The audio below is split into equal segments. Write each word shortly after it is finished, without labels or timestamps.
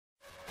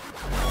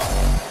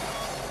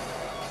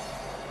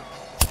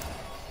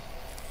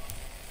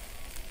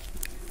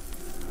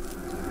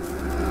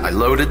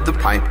loaded the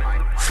pipe,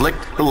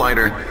 flicked the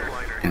lighter,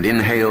 and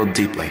inhaled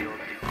deeply.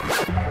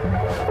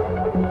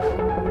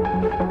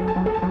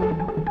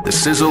 The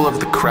sizzle of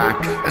the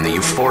crack and the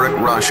euphoric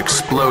rush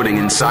exploding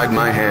inside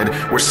my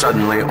head were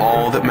suddenly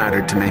all that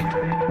mattered to me.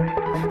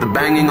 The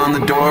banging on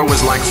the door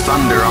was like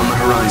thunder on the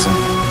horizon.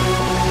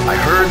 I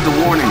heard the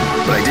warning,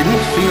 but I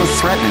didn't feel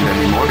threatened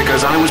anymore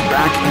because I was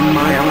back in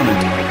my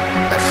element.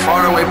 That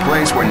faraway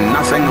place where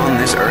nothing on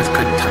this earth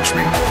could touch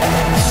me.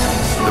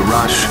 The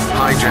rush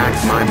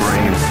hijacked my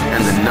brain,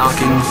 and the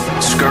knocking,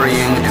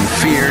 scurrying, and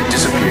fear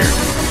disappeared.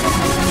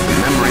 The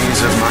memories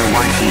of my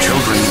wife and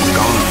children were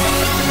gone.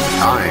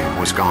 I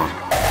was gone.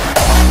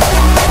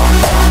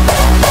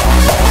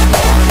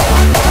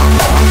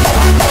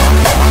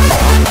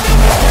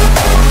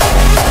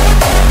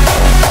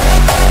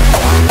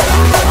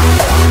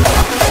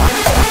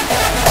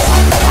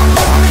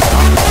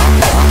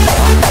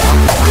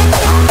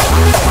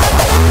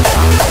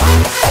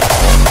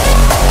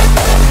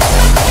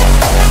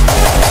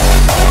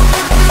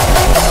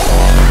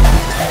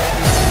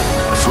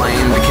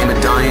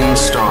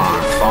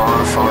 Star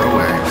far, far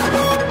away.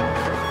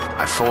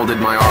 I folded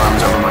my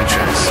arms over my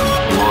chest,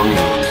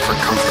 longing for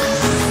comfort,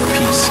 for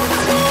peace.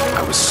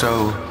 I was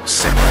so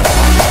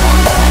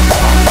sick.